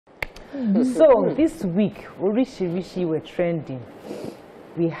So this week, Rishi were trending.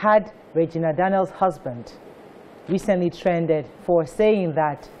 We had Regina Daniels' husband recently trended for saying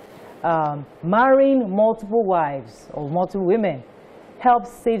that marrying multiple wives or multiple women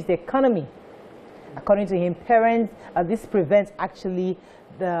helps save the economy. According to him, this prevents actually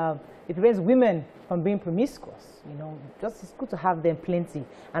it prevents women from being promiscuous. You know, just it's good to have them plenty.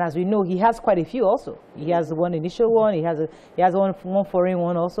 And as we know, he has quite a few also. He has one initial one, he has one foreign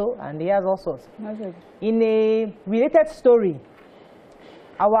one also, and he has all sorts. In a related story,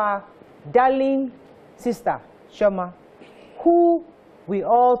 our darling sister, Shoma, who we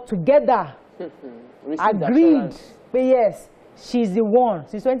all together agreed, but yes, she's the one,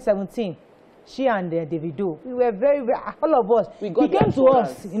 since 2017, she and Davido, we were very, all of us, he came to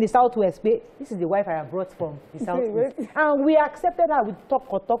us in the Southwest, this is the wife I have brought from the Southwest, and we accepted her with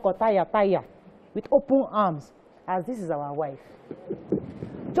toko, taya, with open arms, as this is our wife.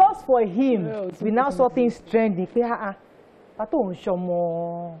 Just for him, we now saw things trending,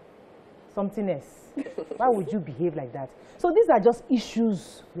 something else. Why would you behave like that? So these are just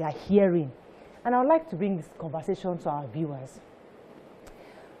issues we are hearing. And I would like to bring this conversation to our viewers.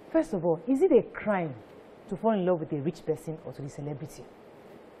 First of all, is it a crime to fall in love with a rich person or to be a celebrity?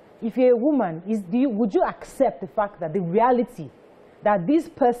 If you're a woman, would you accept the fact that the reality that this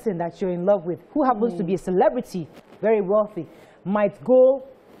person that you're in love with, who happens to be a celebrity, very wealthy, you might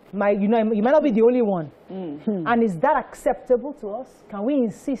not be the only one. And is that acceptable to us? Can we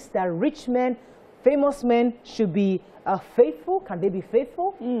insist that rich men, famous men should be faithful? Can they be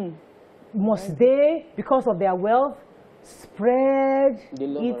faithful? Must they, because of their wealth, spread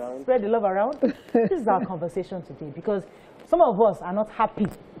the love around? This is our conversation today, because some of us are not happy.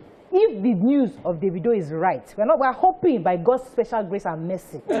 If the news of Davido is right, we're hoping by God's special grace and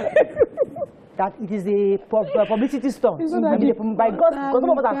mercy that it is a publicity stunt. By God, because some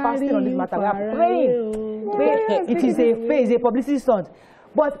of us are fasting on this matter, we are praying. It is a publicity stunt.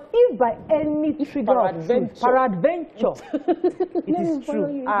 But if by any trigger of truth, peradventure, it is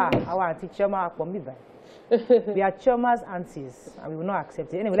true. Our auntie Choma for me by. We are Choma's aunties, and we will not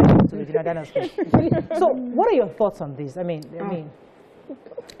accept it. Anyway, let's go to Regina Daniels. So, what are your thoughts on this? Which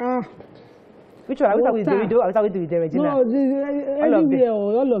one? Are we talking with Davido? Are we talking with Regina? No,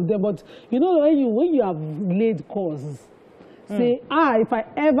 all of them. But you know, when you have laid cause, say, if I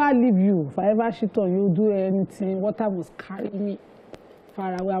ever leave you, if I ever shit on you, do anything, water must carry me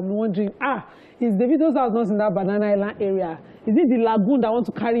far away. I'm wondering, is Davido's house not in that Banana Island area? Is it the lagoon that wants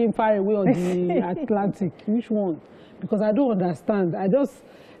to carry him far away on the Atlantic? Which one? Because I don't understand.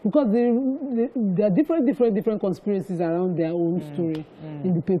 Because there are different conspiracies around their own story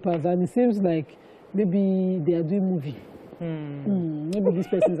in the papers, and it seems like maybe they are doing movie. Maybe this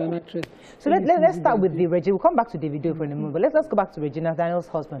person is an actress. So let's start with the Regina. We'll come back to Davido for a moment, but let's go back to Regina Daniels'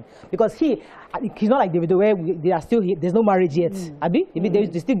 husband, because he's not like Davido where they are still here. There's no marriage yet. Abi,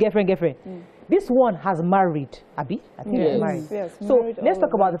 they still girlfriend. This one has married. Abi, I think he's married. Yes, so let's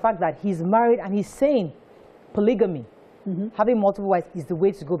talk about the fact that he's married and he's saying polygamy. Having multiple wives is the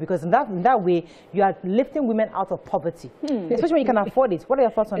way to go, because in that way you are lifting women out of poverty, especially when you can afford it. What are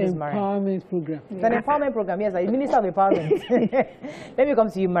your thoughts on this, Mara? Empowerment program. It's an empowerment program, yes. A Minister of Empowerment. Let me come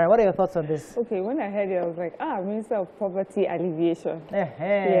to you, Mara. What are your thoughts on this? Okay, when I heard it, I was like, Minister of Poverty Alleviation.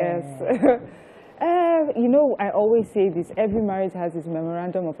 Yes. You know, I always say this: every marriage has its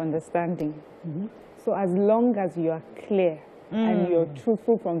memorandum of understanding. So as long as you are clear and you're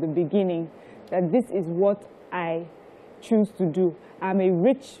truthful from the beginning, that this is what I choose to do. I'm a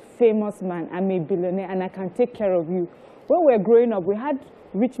rich, famous man. I'm a billionaire, and I can take care of you. When we were growing up, we had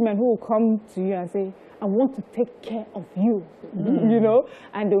rich men who would come to you and say, I want to take care of you, you know,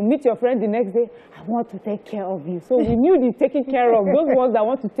 and they'll meet your friend the next day, I want to take care of you. So we knew the taking care of, those ones that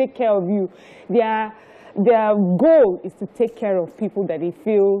want to take care of you, their goal is to take care of people that they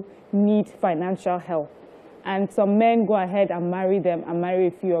feel need financial help. And some men go ahead and marry them and marry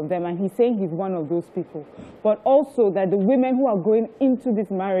a few of them. And he's saying he's one of those people. But also that the women who are going into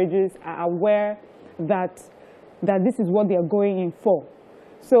these marriages are aware that this is what they are going in for.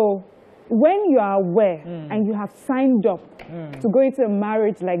 So when you are aware and you have signed up to go into a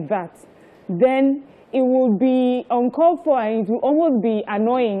marriage like that, then it will be uncalled for, and it will almost be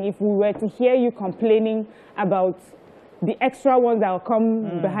annoying if we were to hear you complaining about the extra ones that will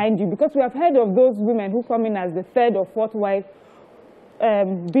come behind you. Because we have heard of those women who come in as the third or fourth wife,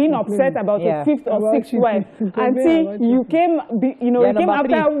 being upset about the fifth or sixth wife. And see, you came, you came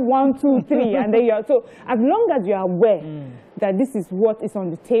after 1, 2, 3, and then you are. So as long as you are aware that this is what is on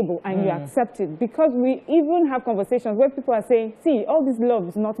the table and you accept it. Because we even have conversations where people are saying, see, all this love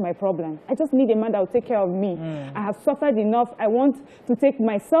is not my problem. I just need a man that will take care of me. I have suffered enough. I want to take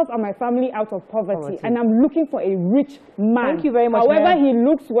myself and my family out of poverty. And I'm looking for a rich man. Thank you very much, however he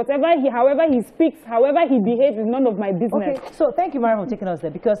looks, however he speaks, however he behaves is none of my business. Okay, so thank you, Mariam, for taking us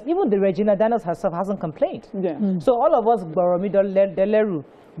there, because even the Regina Daniels herself hasn't complained. Yeah. So all of us, Boromi Deleru,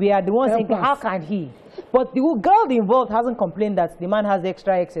 we are the ones saying, how can he? But the girl involved hasn't complained that the man has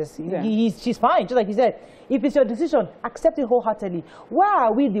extra excess. Yeah. She's fine, just like you said. If it's your decision, accept it wholeheartedly. Why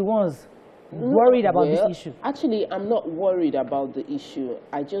are we the ones worried about this issue? Actually, I'm not worried about the issue.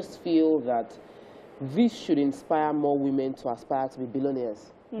 I just feel that this should inspire more women to aspire to be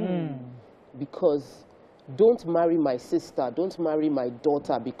billionaires. Because don't marry my sister, don't marry my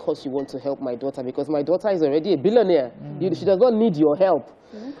daughter because you want to help my daughter, because my daughter is already a billionaire. She does not need your help.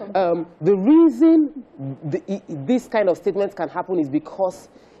 The reason this kind of statement can happen is because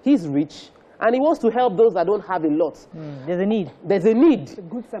he's rich and he wants to help those that don't have a lot. There's a need. There's a need. A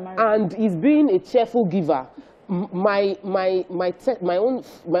good Samaritan. And he's being a cheerful giver. My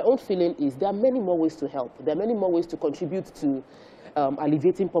own feeling is there are many more ways to help. There are many more ways to contribute to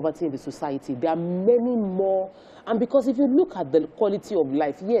alleviating poverty in the society. There are many more. And because if you look at the quality of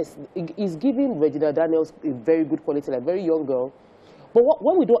life, yes, it's giving Regina Daniels a very good quality, like a very young girl. But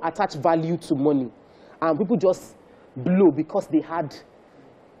when we don't attach value to money, and people just blow because they had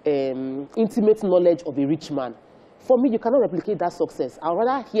intimate knowledge of a rich man, for me, you cannot replicate that success. I'd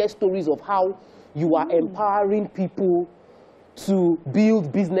rather hear stories of how you are empowering people to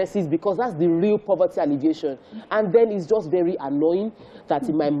build businesses, because that's the real poverty alleviation. And then it's just very annoying that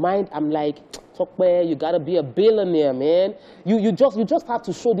in my mind, I'm like, Tokwe, you gotta be a billionaire, man. You just have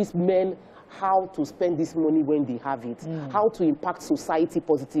to show these men how to spend this money when they have it, how to impact society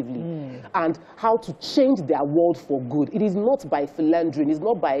positively, and how to change their world for good. It is not by philandering, it's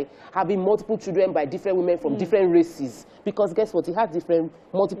not by having multiple children by different women from different races, because guess what, he has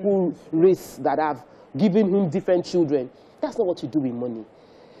multiple races that have given him different children. That's not what you do with money.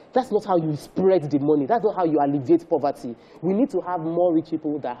 That's not how you spread the money. That's not how you alleviate poverty. We need to have more rich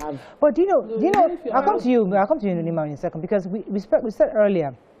people that have... But do you know, I'll come to you, Nima, in a second, because we said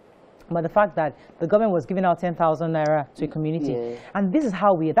earlier about the fact that the government was giving out 10,000 naira to a community. And this is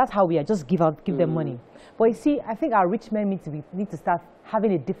how that's how we are, just give them money. But you see, I think our rich men need to start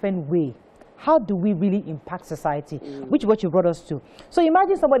having a different way. How do we really impact society? Which is what you brought us to. So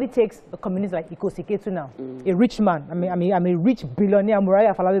imagine somebody takes a community like Ikosiketu now, a rich man. I'm a rich billionaire,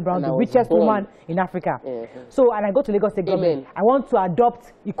 Muriah Falawi Brown, the richest woman in Africa. So, and I go to Lagos State government. I want to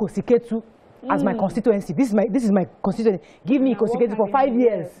adopt Ikosiketu as my constituency. This is my constituency. Give me Ikosiketu for 5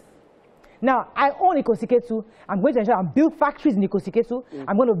 years. Now, I own Ikosiketu. I'm going to ensure I build factories in Ikosiketu.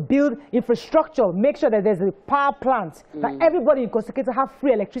 I'm going to build infrastructure, make sure that there's a power plant, that everybody in Ikosiketu have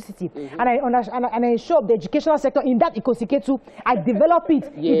free electricity. And I ensure the educational sector in that Ikosiketu, I develop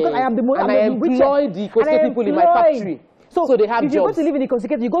it because I am the most. And I employ the Ikosiketu people in my factory. So they have if jobs. You go to live in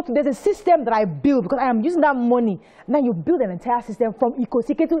Ikosiketu, there's a system that I build because I am using that money. Now you build an entire system from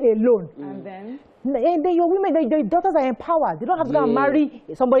Ikosiketu alone. And then your women, their daughters are empowered. They don't have to go and marry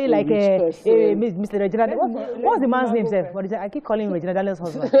somebody like Mr. Regina. What's the man's name, sir? What is it? I keep calling him Regina Daniels'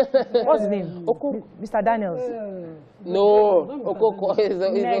 husband. What's his name? Mr. Daniels. No, Okoko is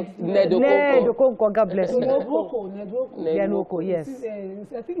Ned Nwoko. God bless you. Ned Nwoko, yes.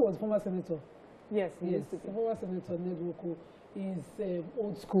 I think he was former senator. yes, former senator Ned Nwoko is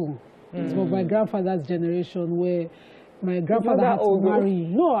old school. It's from my grandfather's generation, where my grandfather had to marry.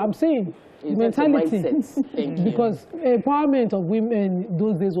 No, I'm saying the mentality. Because empowerment of women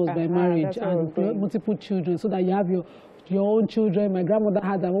those days was by marriage and multiple children, so that you have your own children. My grandmother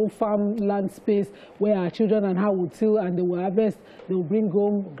had her own farmland space where our children and her would till and they will harvest. They will bring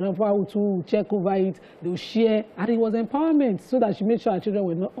home. Grandfather would check over it. They will share, and it was empowerment, so that she made sure our children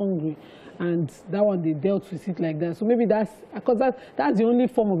were not hungry. And that one, they dealt with it like that. So maybe that's the only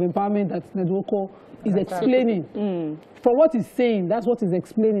form of empowerment that Ned Nwoko is explaining. From what he's saying, that's what he's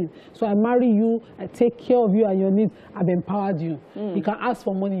explaining. So I marry you, I take care of you and your needs, I've empowered you. You can ask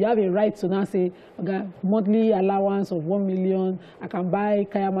for money. You have a right to now say, okay, monthly allowance of 1 million, I can buy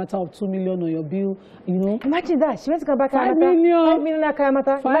Kayamata of 2 million on your bill, you know. Imagine that. She went to buy Kayamata. 5 million. 5 million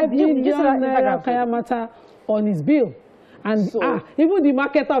Kayamata. 5 million Kayamata on his bill. And even the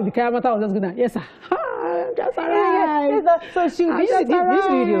marketer of the Kayamata was just going to, yes, sir. That's all right. So she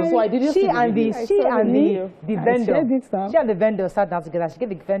video. So I did she and the vendor. She and the vendor sat down together. She gave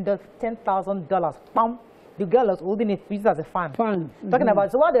the vendor $10,000. Bam. the girl was holding it, used as a fan. Talking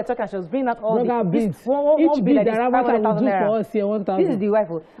about, so while they're talking, she was bringing out all the beads. One bead, like this, 500,000 naira. This is the wife.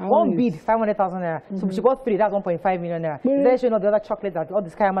 One bead, 500,000 naira. So she bought 3, that's 1.5 million naira. Then she the other chocolates, that all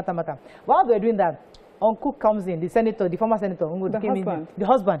this kind of matter. While they're doing that, Uncle comes in, the senator, the former senator, the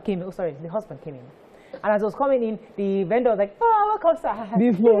husband came in. Oh, sorry, the husband came in. And as I was coming in, the vendor was like, "Oh, welcome, sir.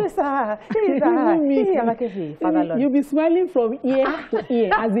 Before. This is sir. I'm like, hey, Father Lord. You'll be smiling from ear to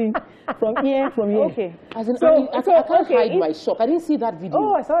ear, as in from ear. Okay. As in, I can't hide my shock. I didn't see that video.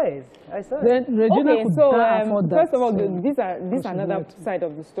 Oh, I saw it. Then Regina could afford that. First of all, this is another side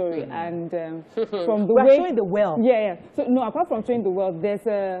of the story, and from the We're showing the wealth. Yeah. So no, apart from showing the wealth, there's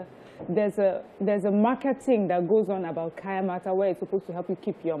a marketing that goes on about Kaya Mata, where it's supposed to help you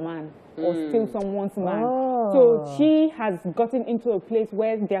keep your man or steal someone's man. So she has gotten into a place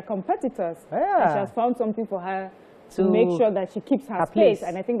where they're competitors, and she has found something for her to make sure that she keeps her space,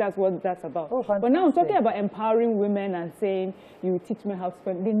 and I think that's what that's about. But now I'm talking about empowering women and saying, you teach me how to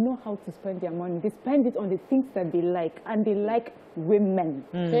spend. They know how to spend their money. They spend it on the things that they like, and they like women.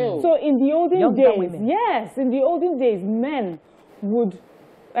 So in the olden days, in the olden days, men would,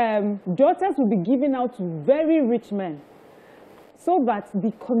 daughters would be given out to very rich men so that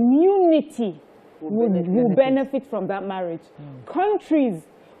the community will benefit from that marriage. Countries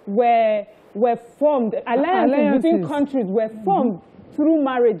were formed, alliances between countries were formed through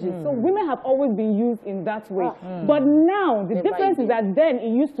marriages. So women have always been used in that way. But now, the difference is that then it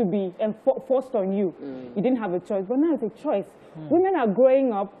used to be forced on you. You didn't have a choice, but now it's a choice. Women are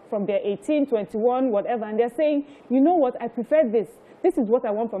growing up from their 18, 21, whatever, and they're saying, you know what, I prefer this. This is what I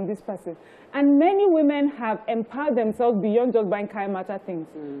want from this person. And many women have empowered themselves beyond just buying Kaya Mata things.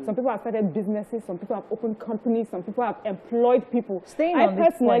 Some people have started businesses, some people have opened companies, some people have employed people. I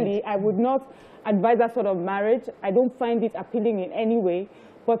personally, I would not advise that sort of marriage. I don't find it appealing in any way.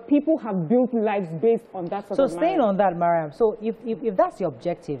 But people have built lives based on that sort of marriage. So staying on that, Mariam, so if that's your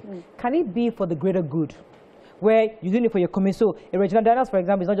objective, can it be for the greater good? Where you're doing it for your community. So Regina Daniels, for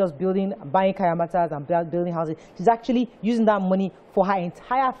example, is not just buying Kaya Matas and building houses. She's actually using that money for her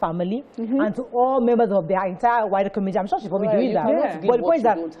entire family and to all members of their entire wider community. I'm sure she's probably doing that. But the point is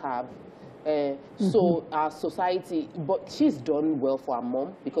that don't have. So our society, but she's done well for her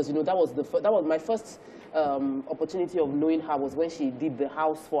mom, because you know that was my first opportunity of knowing her, was when she did the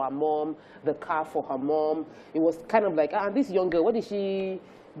house for her mom, the car for her mom. It was kind of like, this young girl, what did she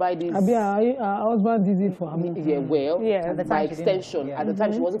buy this? Her husband did it for her mom. Yeah, well, by extension. At the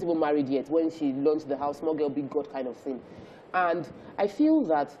time, she wasn't even married yet when she launched the house, small girl, big God kind of thing. And I feel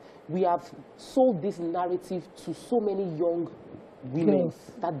that we have sold this narrative to so many young women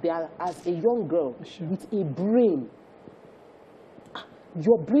that they are, as a young girl with a brain,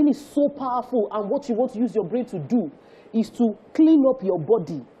 your brain is so powerful, and what you want to use your brain to do is to clean up your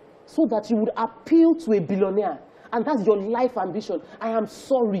body so that you would appeal to a billionaire. And that's your life ambition. I am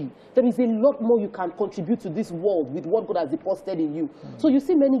sorry. There is a lot more you can contribute to this world with what God has deposited in you. So you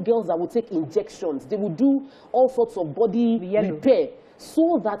see many girls that will take injections. They will do all sorts of body repair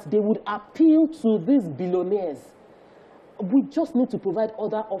so that they would appeal to these billionaires. We just need to provide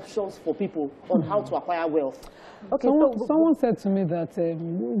other options for people on how to acquire wealth. Okay, someone said to me that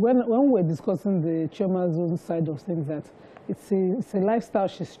when we're discussing the Chioma Zone side of things, that it's a lifestyle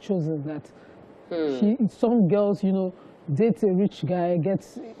she's chosen, that some girls, you know, date a rich guy,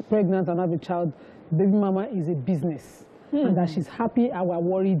 gets pregnant and have a child. Baby mama is a business, and that she's happy and we're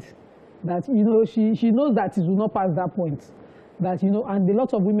worried that, you know, she knows that it will not pass that point. That, you know, and a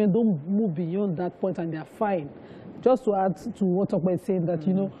lot of women don't move beyond that point and they're fine. Just to add to what Okpa is saying, that,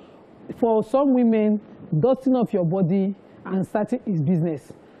 you know, for some women, dusting off your body and starting is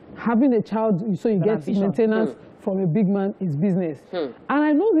business. Having a child, so you get maintenance from a big man, is business. And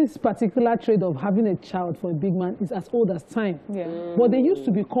I know this particular trade of having a child for a big man is as old as time. But they used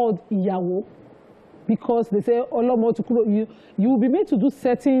to be called Iyawo, because they say, you will be made to do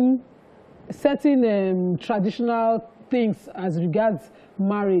certain traditional things as regards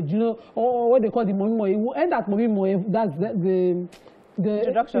marriage, you know, or what they call the momo. You will end at momo. That's the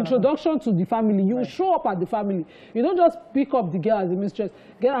introduction to the family. You will show up at the family. You don't just pick up the girl as a mistress,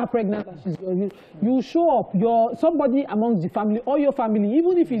 get her pregnant, and she's going. You show up. Somebody amongst the family or your family,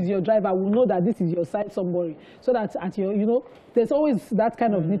 even if it's your driver, will know that this is your side somebody. So that at your, you know, there's always that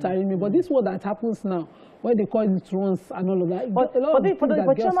kind of neat arrangement. But this is what that happens now, where they call it runs and all of that. But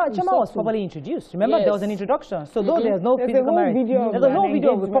Chioma was properly introduced. Remember, there was an introduction. So though there's no physical marriage, there's a whole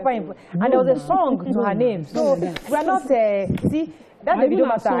video with proper info, and there was a song to her name. So we're not see. That Davido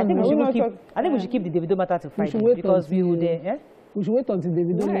matter, I think we should keep the Davido matter to Friday, because we would. We should wait until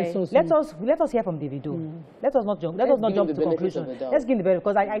Davido lets us. Let us hear from Davido. Let us not jump. Let us not jump to conclusion. Let's give the benefit,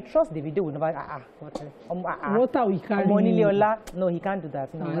 because I trust Davido will never. What are we carrying? No, he can't do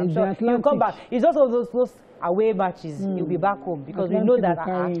that. No, I'm sure he'll come back. It's just those away matches. He'll be back home, because we know that.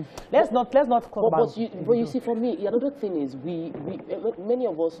 Let's not talk about. But you see, for me, another thing is many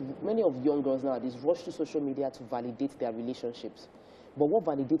of young girls nowadays rush to social media to validate their relationships. But what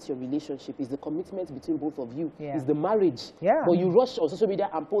validates your relationship is the commitment between both of you, is the marriage. Yeah. But you rush on social media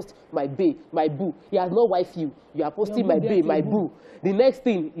and post my bae, my boo. He has not wife you. You are posting my bae, my boo. The next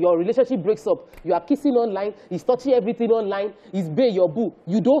thing, your relationship breaks up. You are kissing online. He's touching everything online. He's bae, your boo.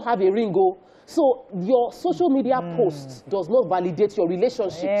 You don't have a ring, go. So your social media post does not validate your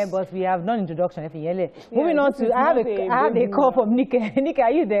relationships. Yeah, but we have non-introduction. Moving on to, I have a call from Nike. Nike,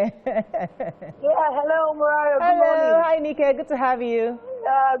 are you there? Hello, Mariah. Good morning. Hi, Nike. Good to have you.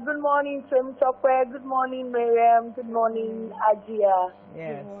 Good morning, Tim Tokwe. Good morning, Miriam. Good morning, Ajia.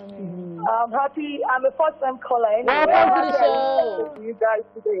 Yes. I'm happy. I'm a first-time caller. Anyway, welcome to the show. You guys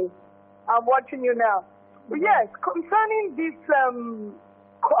today. I'm watching you now. But yes, concerning this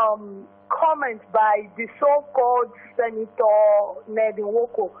comment by the so-called Senator Ned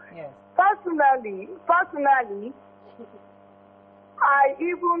Nwoko. Yes. Personally,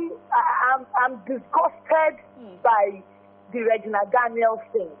 I'm disgusted by the Regina Daniels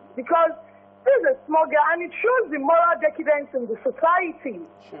thing, because this is a small girl and it shows the moral decadence in the society.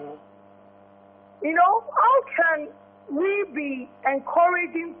 Sure. You know, how can we be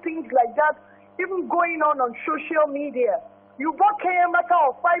encouraging things like that, even going on social media? You bought KMata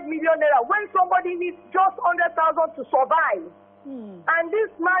of 5 million naira when somebody needs just 100,000 to survive. And this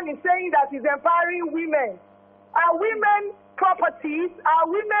man is saying that he's empowering women. Are women properties? Are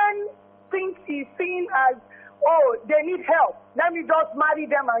women things he's seen as, oh, they need help, let me just marry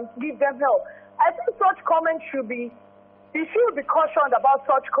them and give them help? I think such comments should be cautioned about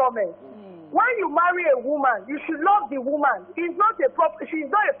such comments. When you marry a woman, you should love the woman. She's not a property.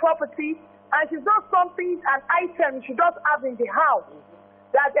 And she's not something, an item you should just have in the house.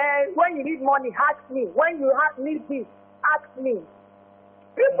 That when you need money, ask me. When you need this, ask me.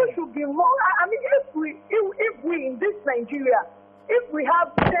 People should be more. I mean, if we in this Nigeria, if we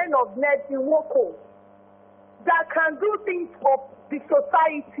have 10 of Ned Nwoko that can do things for the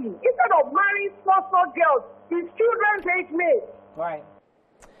society, instead of marrying small girls, his children's age mates. Right.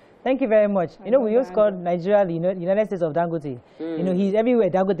 Thank you very much. You know, we just called Nigeria the United States of Dangote. You know, he's everywhere,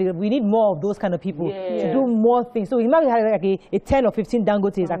 Dangote. We need more of those kind of people to do more things. So we might have like a 10 or 15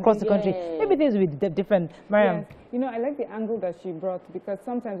 Dangotes across the country. Maybe things will be different. Mariam. Yes. You know, I like the angle that she brought, because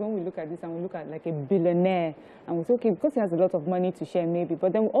sometimes when we look at this and we look at like a billionaire and we say, okay, because he has a lot of money to share maybe,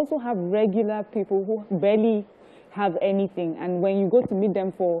 but then we also have regular people who barely have anything. And when you go to meet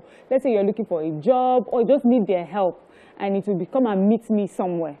them for, let's say you're looking for a job or just need their help, and it will become and meet me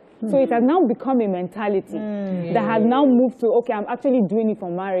somewhere. So it has now become a mentality that has now moved to, okay, I'm actually doing it for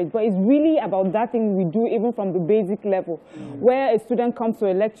marriage. But it's really about that thing we do even from the basic level, where a student comes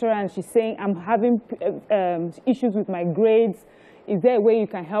to a lecturer and she's saying, I'm having issues with my grades. Is there a way you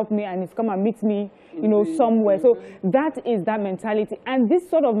can help me? And it's come and meet me, you know, somewhere. So that is that mentality. And this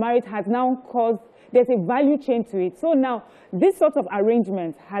sort of marriage has now caused, there's a value chain to it. So now this sort of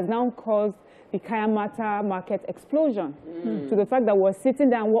arrangement has now caused the Kayamata market explosion, to the fact that we're sitting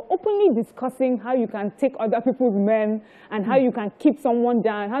there and we're openly discussing how you can take other people's men and how you can keep someone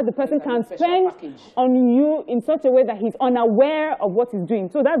down, how the person can spend on you in such a way that he's unaware of what he's doing.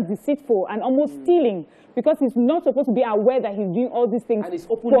 So that's deceitful and almost stealing, because he's not supposed to be aware that he's doing all these things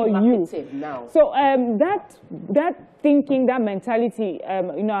for you. Now. So that thinking, that mentality,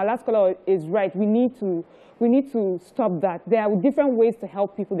 you know, our last caller is right. We need to stop that. There are different ways to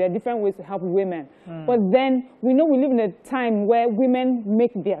help people. There are different ways to help women. But then we know we live in a time where women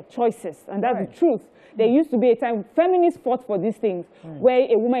make their choices, and that's the truth. There used to be a time feminists fought for these things, where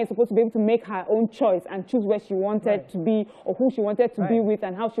a woman is supposed to be able to make her own choice and choose where she wanted to be, or who she wanted to be with,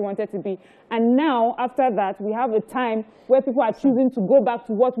 and how she wanted to be. And now, after that, we have a time where people are choosing to go back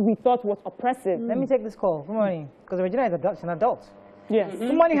to what we thought was oppressive. Let me take this call. Good morning. Because Regina is an adult. Yes.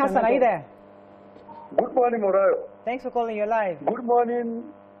 Good morning, Hassan. Are you there? Good morning, Morayo. Thanks for calling. You're live. Good morning,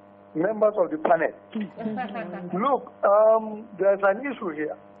 members of the panel. Look, there's an issue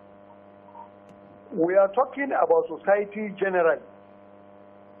here. We are talking about society generally.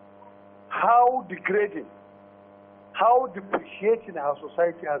 How degrading, how depreciating our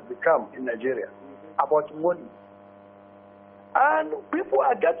society has become in Nigeria about money. And people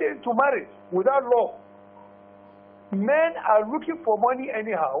are getting into marriage without law. Men are looking for money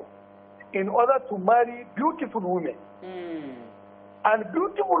anyhow in order to marry beautiful women. And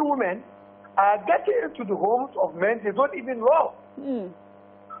beautiful women are getting into the homes of men they don't even love.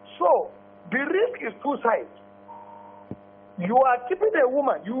 So the risk is two sides. You are keeping a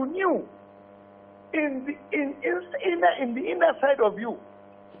woman you knew in the inner side of you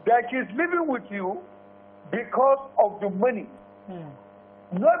that she's living with you because of the money,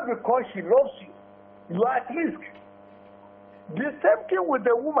 not because she loves you. You are at risk. The same thing with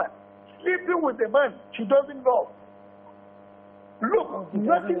the woman sleeping with a man she doesn't love. Look,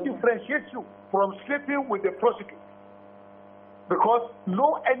 nothing differentiates you from sleeping with a prostitute because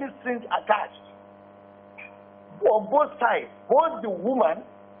no any strings attached. On both sides, both the woman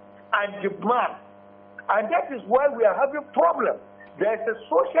and the man. And that is why we are having problems. There is a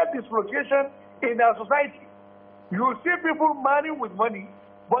social dislocation in our society. You see people marrying with money,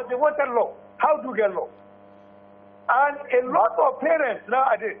 but they want a law. How do you get law? And a lot of parents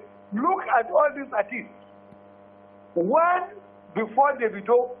nowadays look at all these artists. One, before they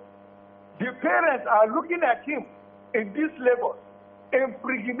withdraw, the parents are looking at him in this level,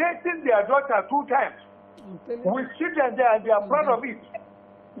 impregnating their daughter 2 times. With children there, and they are proud of it.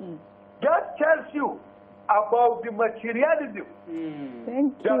 That tells you about the materialism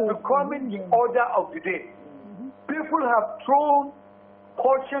that's becoming the order of the day. People have thrown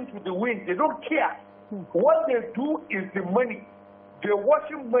caution to the wind. They don't care. What they do is the money. They're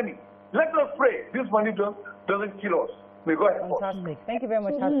watching money. Let us pray. This money doesn't kill us. May God help us. Fantastic. Thank you very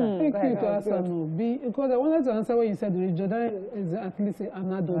much, Hassan. Thank you to Hassan. Because I wanted to answer what you said. Regina is at least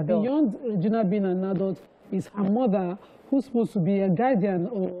an adult. Beyond Regina being an adult, is her mother who's supposed to be a guardian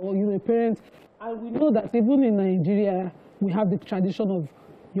or you know, a parent. And we know that even in Nigeria, we have the tradition of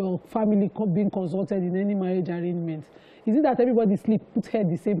your family being consulted in any marriage arrangement. Is it that everybody put head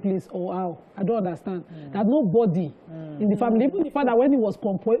the same place or how? I don't understand. That nobody in the family, even the father, when he was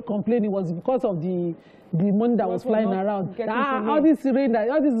complaining, it was because of the money that was flying around. All this rain,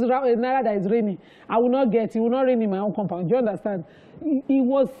 all this naira that is raining, I will not get. It will not rain in my own compound. Do you understand? It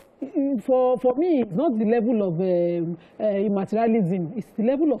was for me. It's not the level of materialism. It's the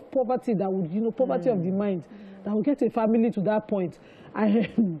level of poverty that would, you know, poverty of the mind that will get a family to that point. I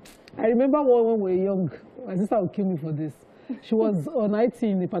remember when we were young. My sister would kill me for this. She was on IT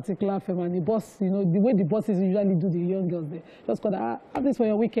in a particular firm, and the boss, you know, the way the bosses usually do the young girls, they just called her, have this for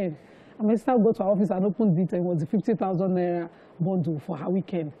your weekend. And my sister would go to her office and open it, and it was a 50,000 naira bundle for her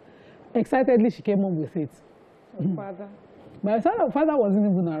weekend. Excitedly, she came home with it. Father. My father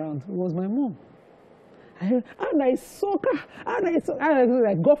wasn't even around. It was my mom. And I soak her. And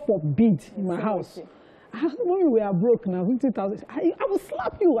I God forbid in my house. When we are broke now, 50,000, I will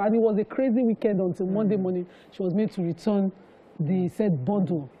slap you. And it was a crazy weekend until Monday morning. She was made to return the said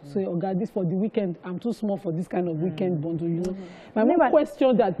bundle. So, oh God, this for the weekend, I'm too small for this kind of weekend bundle, you know. My mom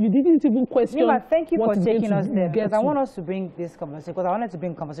questioned that. You didn't even question. Thank you for taking us there. Because I want us to bring this conversation, because I wanted to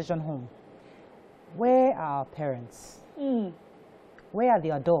bring conversation home. Where are our parents? Where are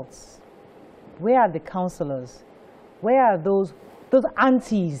the adults? Where are the counselors? Where are those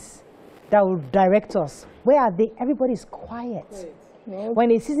aunties that will direct us? Where are they? Everybody's quiet.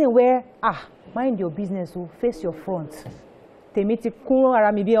 When it's season where, mind your business, face your front. You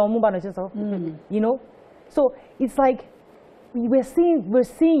know? So it's like we're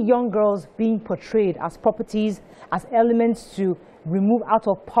seeing young girls being portrayed as properties, as elements to remove out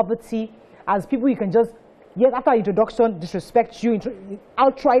of poverty, as people you can just, yes, after introduction, disrespect you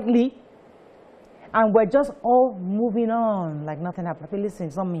outrightly. And we're just all moving on like nothing happened. But listen,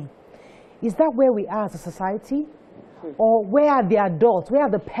 it's not me. Is that where we are as a society? Or where are the adults? Where are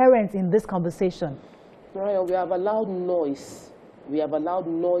the parents in this conversation? Mariah, we have allowed noise. We have allowed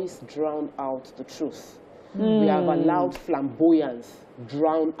noise drown out the truth. We have allowed flamboyance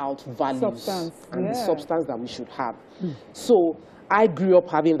drown out values and the substance that we should have. So I grew up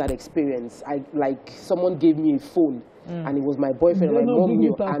having that experience. Like someone gave me a phone and it was my boyfriend and my mom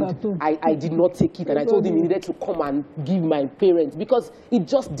knew, and I did not take it, and I told him he needed to come and give my parents because it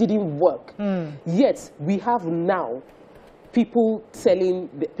just didn't work. Yet we have now people telling,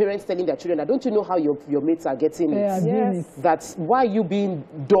 the parents telling their children, don't you know how your mates are getting it? That's why you being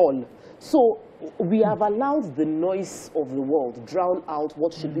dull. So we have allowed the noise of the world drown out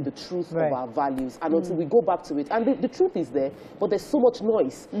what should be the truth of our values, and until we go back to it. And the truth is there, but there's so much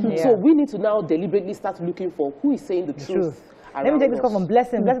noise. So we need to now deliberately start looking for who is saying the truth. Let me take this call from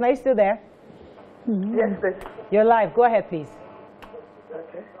Blessing. Blessing, are you still there? Yes, please. You're live. Go ahead, please.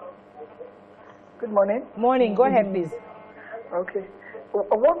 Okay. Good morning. Morning. Go ahead, please. Okay.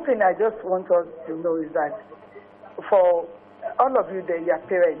 One thing I just want us to know is that for all of you there, your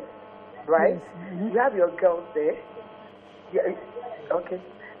parents, right? You have your girls there. Yeah. Okay.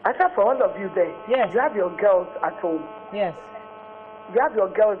 I said for all of you there, you have your girls at home. Yes. You have your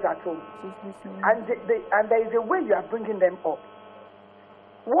girls at home. And there is a way you are bringing them up.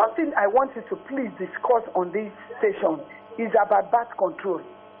 one thing I want you to please discuss on this station is about birth control.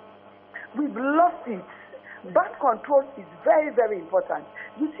 We've lost it. Birth control is very, very important.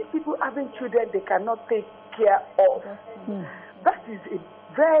 You see people having children they cannot take care of. That is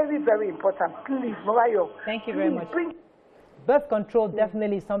a very, very important. Please, Morayo. Thank you very much. Birth control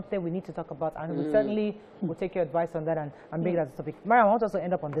definitely is something we need to talk about, and we certainly will take your advice on that and bring it as a topic. Mariam, I want us to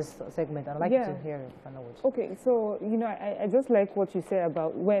end up on this segment, and I'd like you to hear it. Okay, so, you know, I just like what you said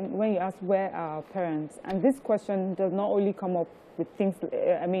about when you ask where are our parents, and this question does not only come up with things,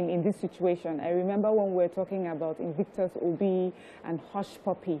 I mean, in this situation. I remember when we were talking about Invictus Obi and Hush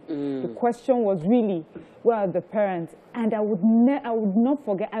Puppy, the question was really, where are the parents? And I would not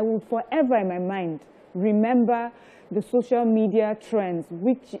forget, I would forever in my mind remember the social media trends,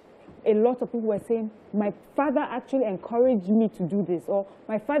 which a lot of people were saying, my father actually encouraged me to do this, or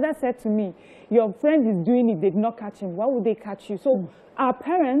my father said to me, your friend is doing it, they've not catch him, why would they catch you? So our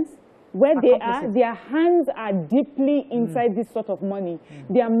parents, where they are, their hands are deeply inside this sort of money.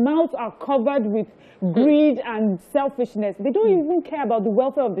 Their mouths are covered with greed and selfishness. They don't even care about the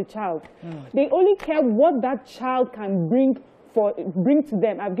welfare of the child. They only care what that child can bring to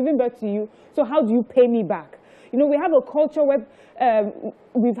them. I've given birth to you, so how do you pay me back? You know, we have a culture where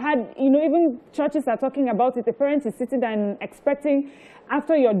we've had, you know, even churches are talking about it. The parent is sitting there and expecting,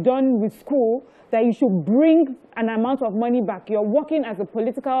 after you're done with school, that you should bring an amount of money back. You're working as a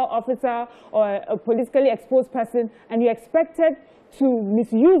political officer or a politically exposed person, and you're expected to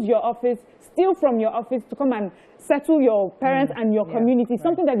misuse your office, steal from your office to come and settle your parents and your community,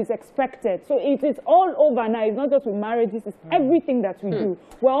 something that is expected. So it is all over now. It's not just with marriages, it's everything that we do.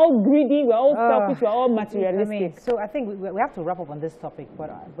 We're all greedy, we're all selfish, we're all materialistic. I mean, so I think we have to wrap up on this topic, but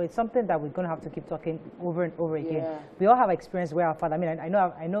it's something that we're going to have to keep talking over and over again. We all have experience where our father, I mean,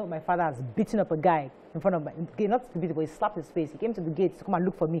 I know my father has beaten up a guy in front of my, not to beat him, but he slapped his face. He came to the gates to come and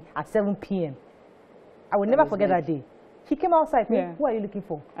look for me at 7 p.m. I will never forget that day. He came outside, who are you looking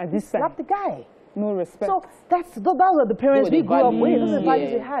for? At this slapped the guy. No respect. So those are the parents we grew up with. Those are the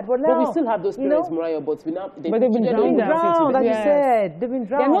values we had. But now, we still have those parents, Mariah, but they've been drowned, as you said. They've been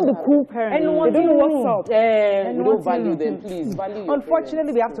drowned. They're not the cool parents. They don't know what's up. We don't value them. Please value your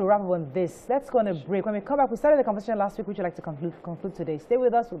Unfortunately, we have to wrap up on this. Let's go on a break. When we come back, we started the conversation last week. Would you like to conclude today? Stay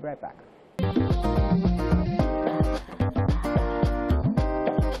with us. We'll be right back.